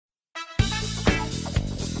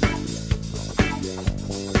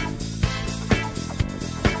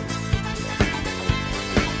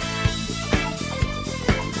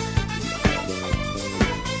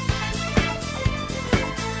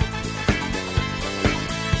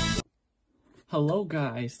Hello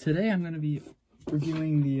guys, today I'm going to be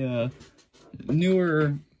reviewing the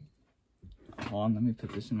newer, hold on, let me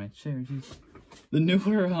position my chair, geez. The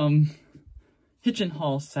newer Hitch and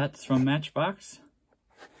haul sets from Matchbox.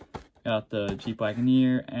 Got the Jeep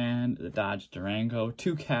Wagoneer and the Dodge Durango,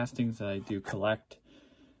 two castings that I do collect.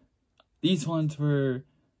 These ones were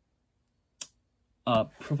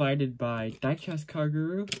provided by Diecast Car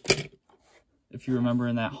Guru, if you remember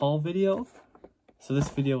in that haul video. So this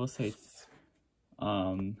video will say it's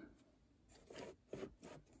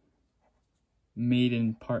made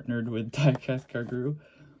and partnered with Diecast Car Guru.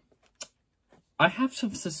 I have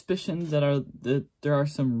some suspicions that there are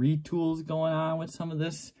some retools going on with some of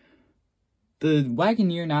this. The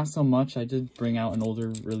Wagoneer, not so much. I did bring out an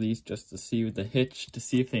older release just to see with the Hitch, to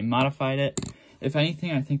see if they modified it. If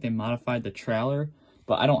anything, I think they modified the trailer,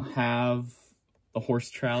 but I don't have a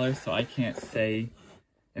horse trailer, so I can't say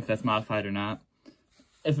if that's modified or not.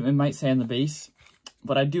 If it might say on the base,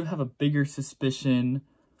 but I do have a bigger suspicion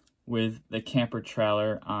with the camper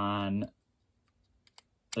trailer on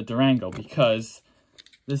the Durango, because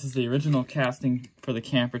this is the original casting for the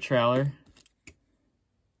camper trailer.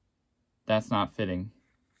 That's not fitting.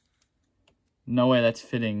 No way that's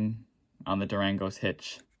fitting on the Durango's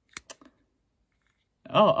hitch.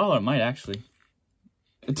 Oh, it might actually.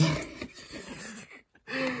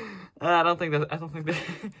 I don't think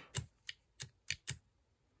that.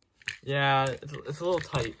 Yeah, it's a little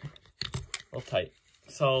tight.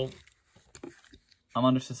 So I'm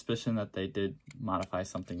under suspicion that they did modify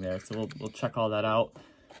something there. So we'll check all that out.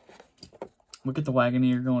 We'll get the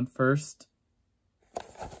Wagoneer going first.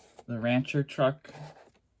 The Rancher truck.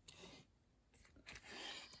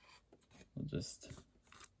 We'll just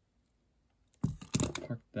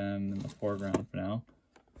park them in the foreground for now.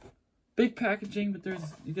 Big packaging, but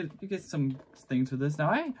you get some things with this.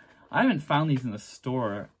 Now I haven't found these in the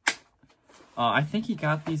store. I think he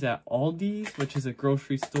got these at Aldi's, which is a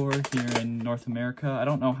grocery store here in North America. I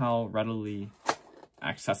don't know how readily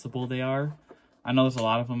accessible they are. I know there's a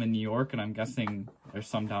lot of them in New York, and I'm guessing there's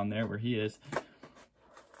some down there where he is.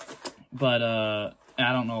 But I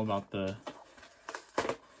don't know about the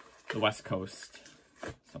West Coast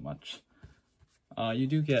so much. You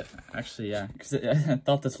do get, actually, yeah, because I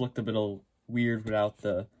thought this looked a bit weird without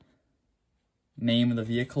the name of the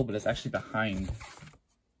vehicle, but it's actually behind.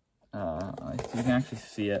 You can actually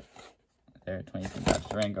see it there, 2018 Dodge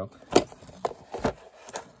Durango.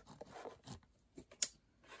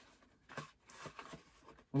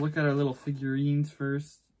 We'll look at our little figurines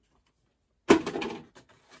first. We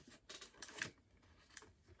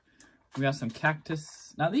got some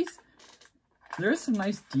cactus. Now there is some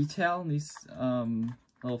nice detail in these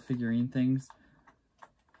little figurine things,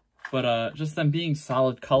 but just them being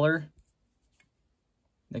solid color,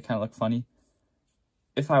 they kind of look funny.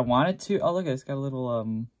 If I wanted to, oh look, it's got a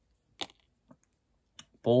little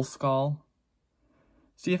bull skull.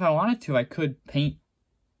 See, if I wanted to, I could paint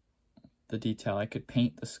the detail. I could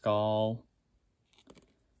paint the skull.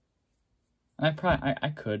 And I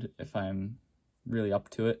could, if I'm really up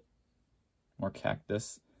to it. More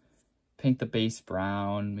cactus. Paint the base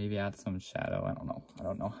brown, maybe add some shadow. I don't know. I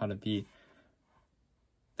don't know how to be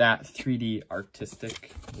that 3D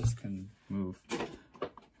artistic. This can move.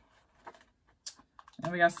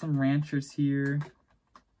 And we got some ranchers here.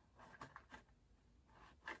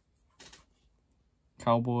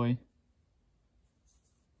 Cowboy.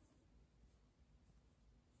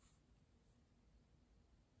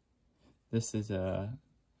 This is a...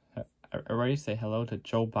 I already say hello to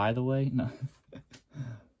Joe, by the way. No.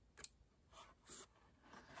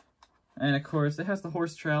 And of course, it has the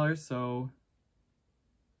horse trailer, so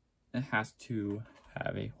it has to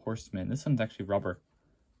have a horseman. This one's actually rubber,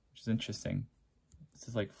 which is interesting. This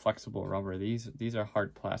is like flexible rubber. These are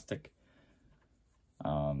hard plastic.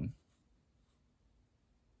 And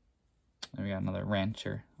we got another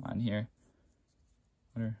rancher on here.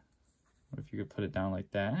 What if you could put it down like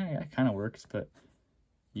that? It kind of works, but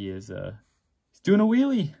he's doing a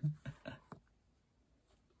wheelie.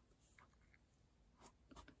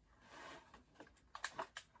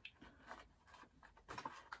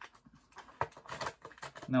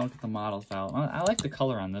 Now look at the models out. I like the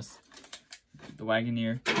color on this. The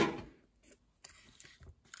Wagoneer.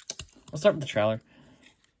 Let's start with the trailer.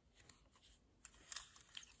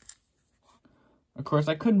 Of course,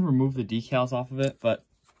 I couldn't remove the decals off of it, but,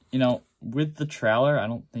 you know, with the trailer, I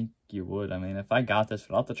don't think you would. I mean, if I got this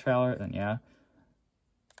without the trailer, then yeah.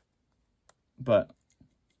 But,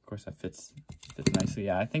 of course, that fits nicely.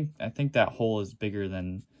 Yeah, I think that hole is bigger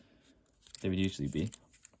than they would usually be.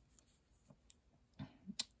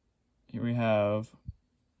 Here we have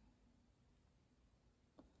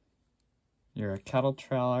You're a cattle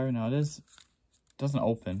trailer. No, doesn't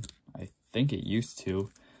open. I think it used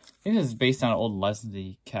to. I think this is based on an old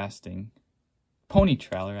Leslie casting. Pony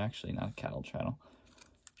trailer, actually, not a cattle trailer.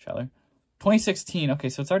 2016. Okay,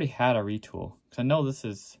 so it's already had a retool. Because I know this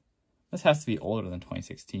has to be older than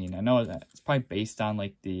 2016. I know that it's probably based on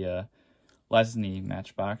like the Leslie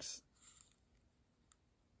Matchbox.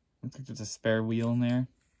 I think there's a spare wheel in there.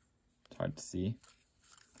 It's hard to see.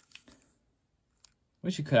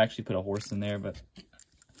 Wish you could actually put a horse in there, but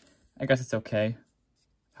I guess it's okay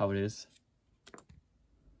how it is.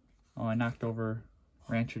 Oh, I knocked over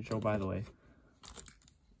Rancher Joe, by the way.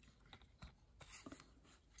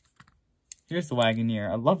 Here's the Wagoneer.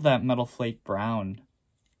 I love that metal flake brown.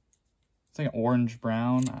 It's like an orange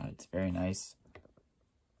brown. It's very nice.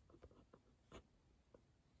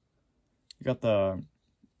 You got the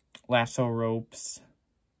lasso ropes.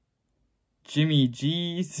 Jimmy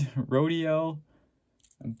G's rodeo.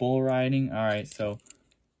 And bull riding. Alright, so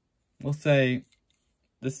we'll say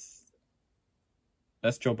this.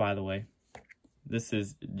 That's Joe, by the way. This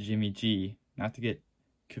is Jimmy G. Not to get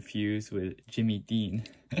confused with Jimmy Dean.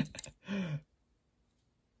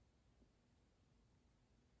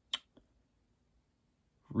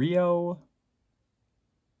 Rio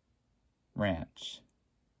Ranch.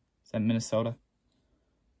 Is that Minnesota?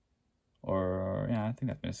 Or, yeah, I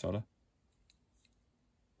think that's Minnesota.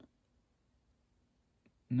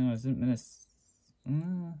 No, isn't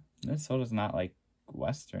Minnesota? Minnesota's not like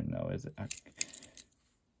Western though, is it?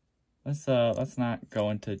 Let's not go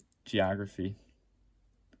into geography.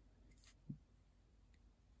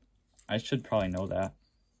 I should probably know that.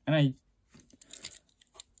 And I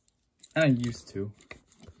used to.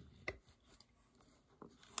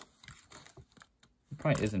 It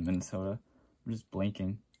probably isn't Minnesota. I'm just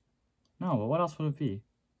blanking. No, but what else would it be?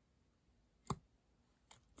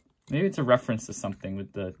 Maybe it's a reference to something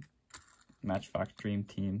with the Matchbox Dream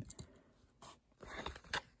Team.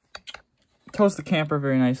 Tows the camper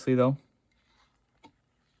very nicely, though.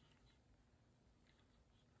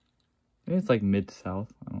 Maybe it's like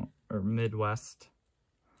mid-south, or Midwest.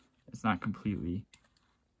 It's not completely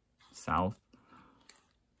south.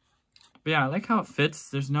 But yeah, I like how it fits.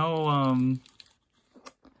 There's no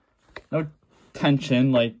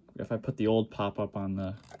tension, like if I put the old pop-up on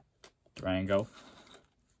the Durango.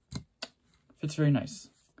 Fits very nice.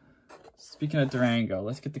 Speaking of Durango,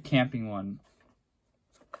 let's get the camping one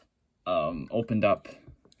opened up,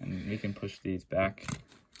 and we can push these back.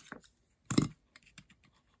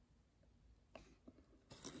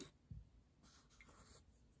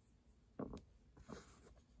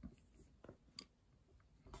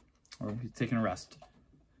 Or he's taking a rest.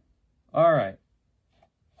 All right.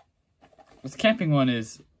 This camping one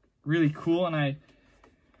is really cool, and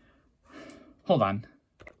hold on.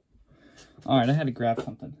 All right, I had to grab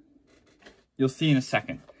something. You'll see in a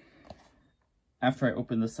second after I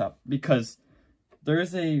open this up, because there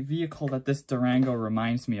is a vehicle that this Durango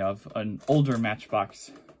reminds me of, an older Matchbox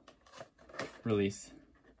release.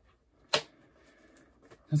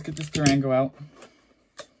 Let's get this Durango out.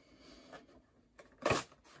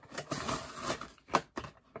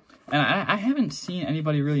 And I haven't seen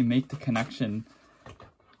anybody really make the connection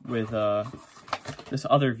with this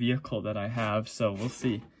other vehicle that I have, so we'll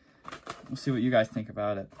see. We'll see what you guys think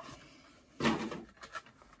about it.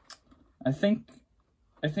 I think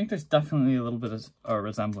there's definitely a little bit of a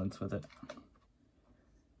resemblance with it.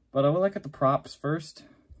 But I will look at the props first.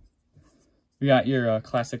 We got your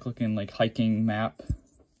classic looking like hiking map.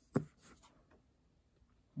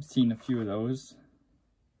 I've seen a few of those.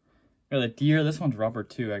 We got the deer. This one's rubber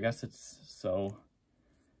too. I guess it's so,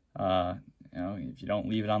 you know, if you don't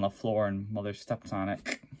leave it on the floor and mother steps on it,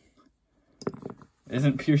 it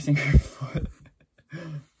isn't piercing her foot.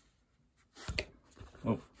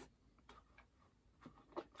 Whoa.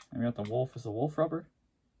 And we got the wolf. Is the wolf rubber?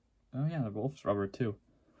 Oh yeah, the wolf's rubber too.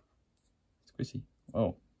 Squishy.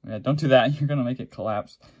 Whoa. Yeah, don't do that. You're gonna make it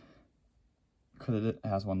collapse. Because it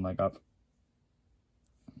has one leg up.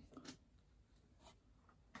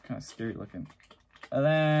 Kind of scary looking. And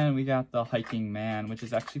then we got the hiking man, which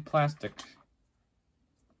is actually plastic.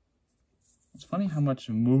 It's funny how much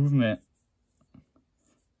movement.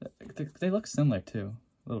 They look similar too,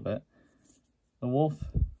 a little bit. The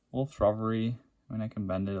wolf's rubbery. I mean, I can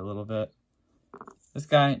bend it a little bit. This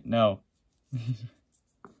guy, no.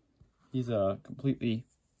 He's a completely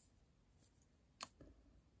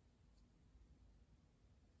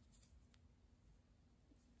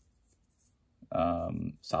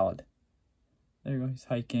solid. There you go. He's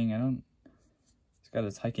hiking. He's got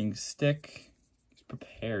his hiking stick. He's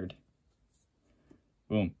prepared.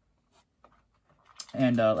 Boom.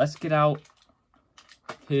 And let's get out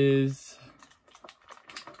his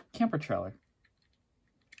camper trailer.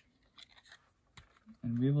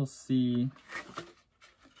 And we will see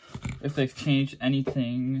if they've changed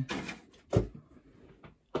anything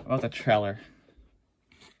about the trailer.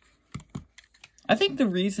 I think the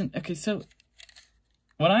reason... Okay, so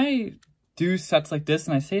when I do sets like this,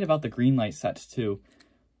 and I say it about the green light sets too,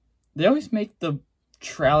 they always make the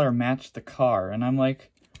trailer match the car. And I'm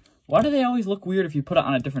like, why do they always look weird if you put it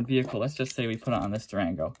on a different vehicle? Let's just say we put it on this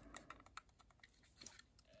Durango.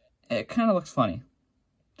 It kind of looks funny.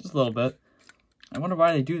 Just a little bit. I wonder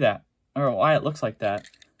why they do that. Or why it looks like that.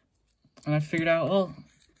 And I figured out, well,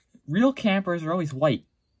 real campers are always white.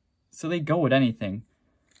 So they go with anything.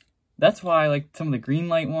 That's why, like, some of the green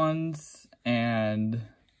light ones and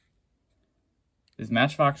these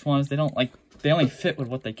Matchbox ones, they don't, like, they only fit with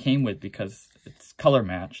what they came with because it's color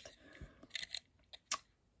matched.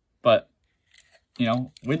 But, you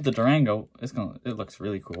know, with the Durango, it looks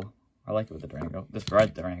really cool. I like it with the Durango. This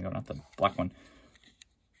red Durango, not the black one.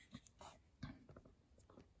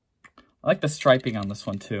 I like the striping on this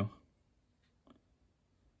one, too.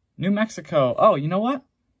 New Mexico. Oh, you know what?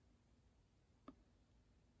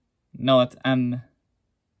 No, it's MN.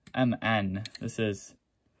 This is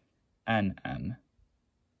NN.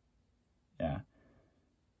 Yeah.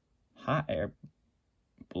 Hot air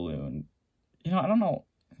balloon. You know, I don't know.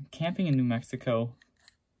 Camping in New Mexico.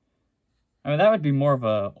 I mean, that would be more of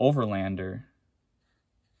a overlander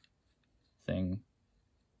thing.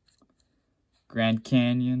 Grand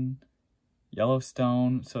Canyon.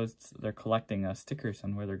 Yellowstone. So they're collecting stickers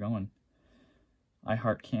on where they're going. I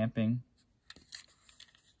Heart Camping.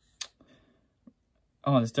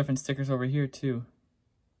 Oh, there's different stickers over here, too.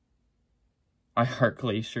 I Heart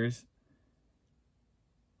Glaciers.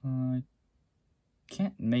 I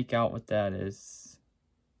can't make out what that is.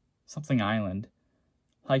 Something Island.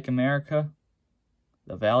 Hike America.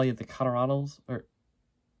 The Valley of the Colorados. Or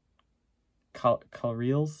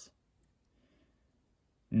Colorados.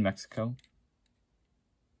 In Mexico.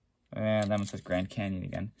 And that one says Grand Canyon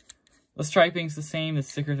again. The striping's the same. The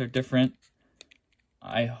stickers are different.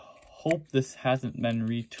 I hope this hasn't been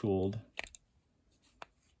retooled.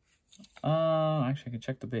 Actually, I can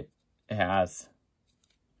check the bit. It has.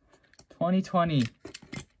 2020.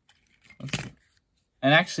 Let's see.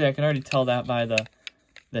 And actually, I can already tell that by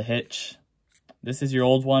the hitch. This is your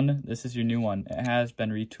old one. This is your new one. It has been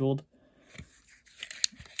retooled.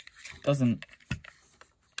 It's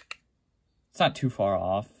not too far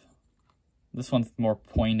off. This one's more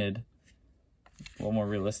pointed. A little more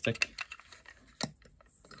realistic. I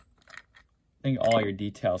think all your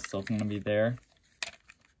details still going to be there.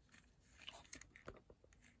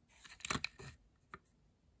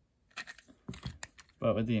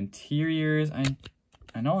 But with the interiors, I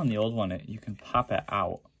know on the old one you can pop it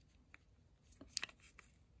out.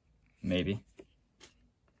 Maybe.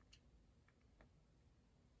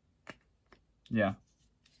 Yeah.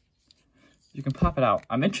 You can pop it out.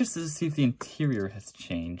 I'm interested to see if the interior has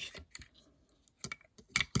changed.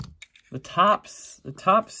 The tops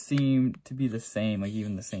seem to be the same, like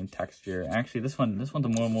even the same texture. Actually, this one's a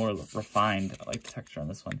more refined. I like the texture on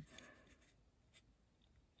this one.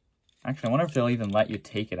 Actually, I wonder if they'll even let you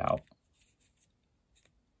take it out.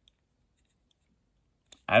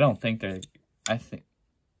 I don't think they're... I think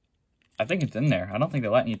it's in there. I don't think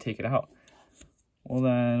they're letting you take it out. Well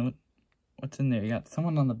then, what's in there? You got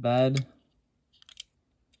someone on the bed.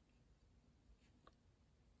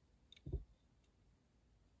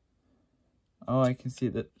 Oh, I can see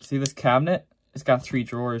that. See this cabinet? It's got 3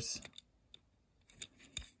 drawers.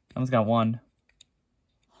 That one's got 1.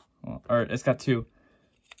 Well, or it's got 2.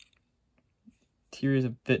 Interior is a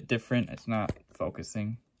bit different. It's not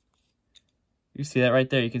focusing. You see that right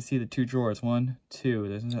there? You can see the 2 drawers. 1, 2.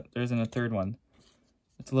 There's a third one.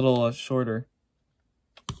 It's a little shorter.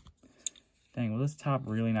 Dang, will this top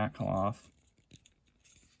really not come off?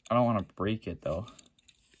 I don't want to break it though.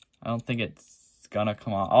 I don't think it's gonna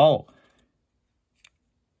come off. Oh!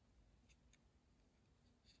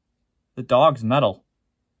 The dog's metal.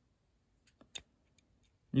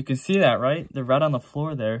 You can see that, right? The red on the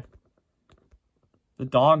floor there. The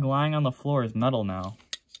dog lying on the floor is metal now,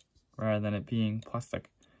 rather than it being plastic.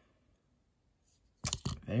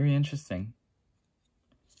 Very interesting.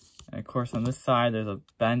 And of course, on this side, there's a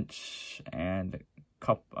bench and a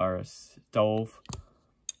cup or a stove.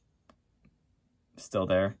 Still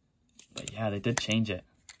there. But yeah, they did change it.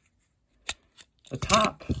 The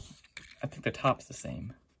top, I think the top's the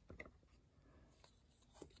same.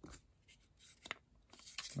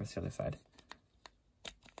 Where's the other side?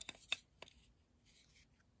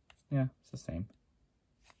 Yeah, it's the same.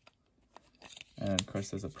 And of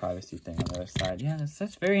course, there's a privacy thing on the other side. Yeah,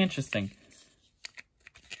 that's very interesting.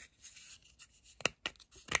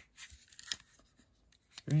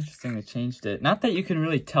 Very interesting they changed it. Not that you can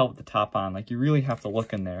really tell with the top on. Like, you really have to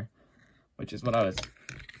look in there, which is what I was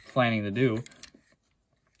planning to do.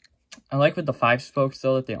 I like with the 5 spokes,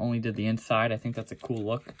 though, that they only did the inside. I think that's a cool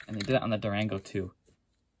look. And they did it on the Durango, too.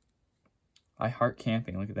 I heart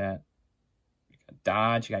camping. Look at that. You got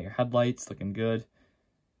Dodge. You got your headlights looking good.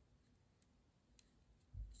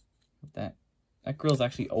 That grill's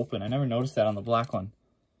actually open. I never noticed that on the black one.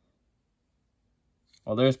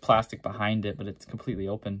 Well, there's plastic behind it, but it's completely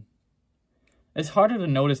open. It's harder to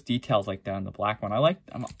notice details like that on the black one.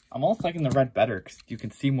 I'm almost liking the red better because you can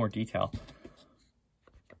see more detail.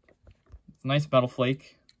 It's a nice metal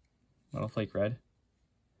flake red.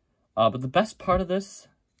 But the best part of this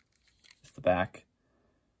is the back.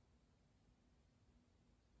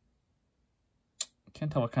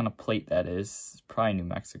 Can't tell what kind of plate that is. It's probably New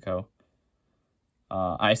Mexico.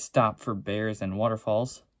 I stop for bears and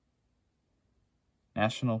waterfalls.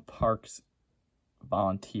 National Parks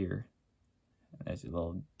Volunteer. There's a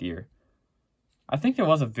little deer. I think there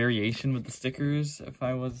was a variation with the stickers, if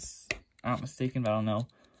I was not mistaken, but I don't know.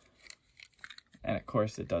 And of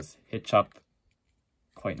course, it does hitch up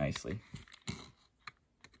quite nicely.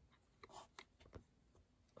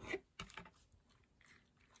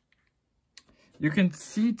 You can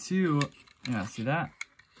see too, yeah, see that?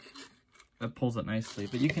 That pulls it nicely,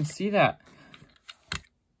 but you can see that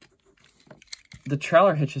the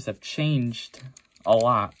trailer hitches have changed a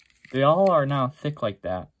lot. They all are now thick like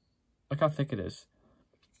that. Look how thick it is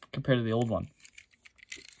compared to the old one.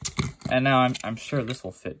 And now I'm sure this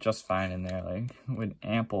will fit just fine in there, like with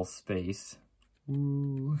ample space.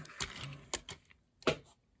 Ooh.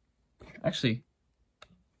 Actually,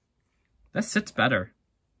 that sits better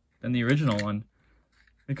than the original one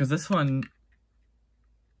because this one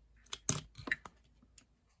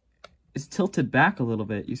is tilted back a little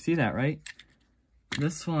bit. You see that, right?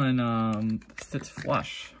 This one sits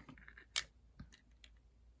flush.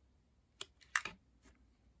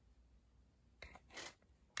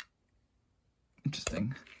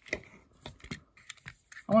 Interesting. I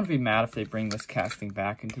wouldn't be mad if they bring this casting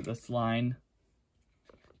back into this line.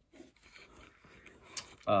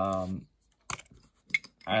 I've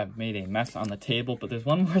made a mess on the table, but there's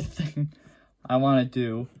one more thing I want to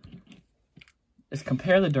do is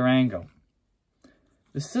compare the Durango.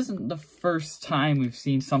 This isn't the first time we've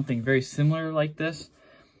seen something very similar like this.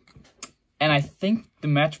 And I think the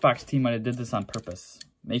Matchbox team might have did this on purpose,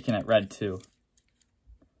 making it red too.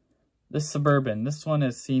 This Suburban, this one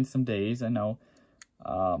has seen some days, I know.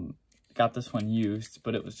 Got this one used,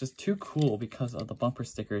 but it was just too cool because of the bumper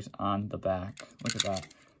stickers on the back. Look at that.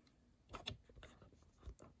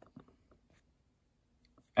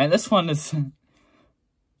 And this one is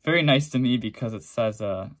very nice to me because it says,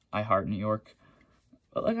 I Heart New York.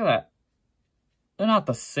 But look at that. They're not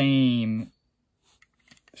the same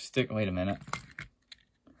stick. Wait a minute.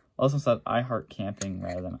 Also said I Heart Camping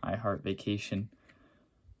rather than I Heart Vacation.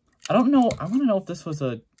 I don't know. I want to know if this was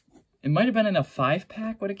it might have been in a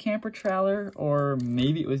 5-pack with a camper trailer, or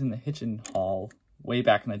maybe it was in the Hitch and Haul way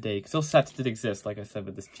back in the day. Because those sets did exist, like I said,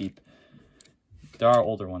 with this Jeep. There are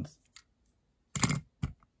older ones.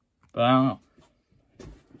 But I don't know.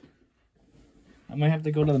 I might have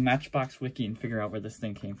to go to the Matchbox wiki and figure out where this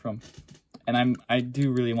thing came from. And I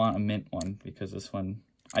do really want a mint one because this one,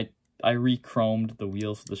 I re-chromed the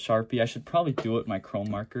wheels with the Sharpie. I should probably do it with my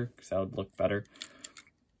chrome marker because that would look better.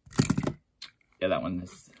 Yeah, that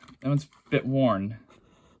one's a bit worn.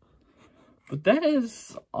 But that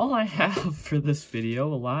is all I have for this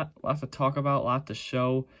video. A lot to talk about, a lot to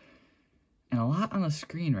show, and a lot on the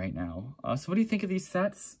screen right now. So what do you think of these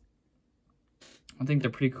sets? I think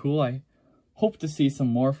they're pretty cool. I hope to see some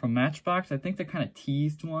more from Matchbox. I think they kind of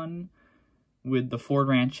teased one with the Ford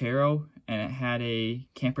Ranchero, and it had a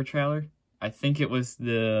camper trailer. I think it was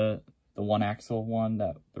the one-axle one,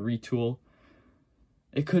 the retool.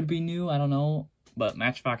 It could be new, I don't know, but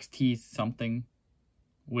Matchbox teased something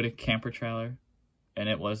with a camper trailer, and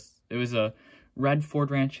it was a red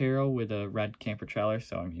Ford Ranchero with a red camper trailer,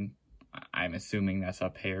 so I mean, I'm assuming that's a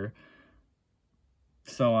pair.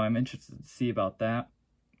 So I'm interested to see about that.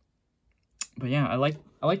 But yeah, I like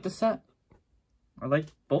the set. I like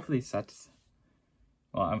both of these sets.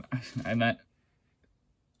 Well,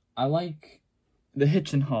 I like the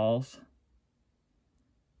Hitch and Hauls,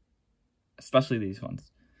 especially these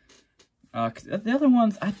ones. 'Cause the other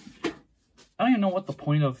ones, I don't even know what the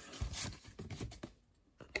point of.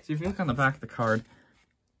 See, if you look on the back of the card,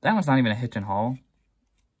 that one's not even a Hitch and Haul.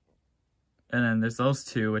 And then there's those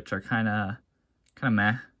two, which are kind of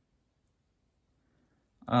meh.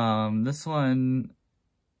 This one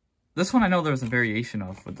I know there was a variation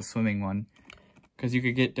of with the swimming one, because you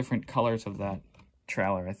could get different colors of that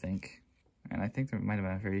trailer, I think. And I think there might have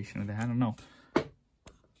been a variation of that. I don't know. But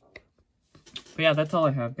yeah, that's all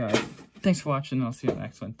I have, guys. Thanks for watching, and I'll see you in the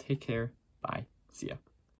next one. Take care. Bye. See ya.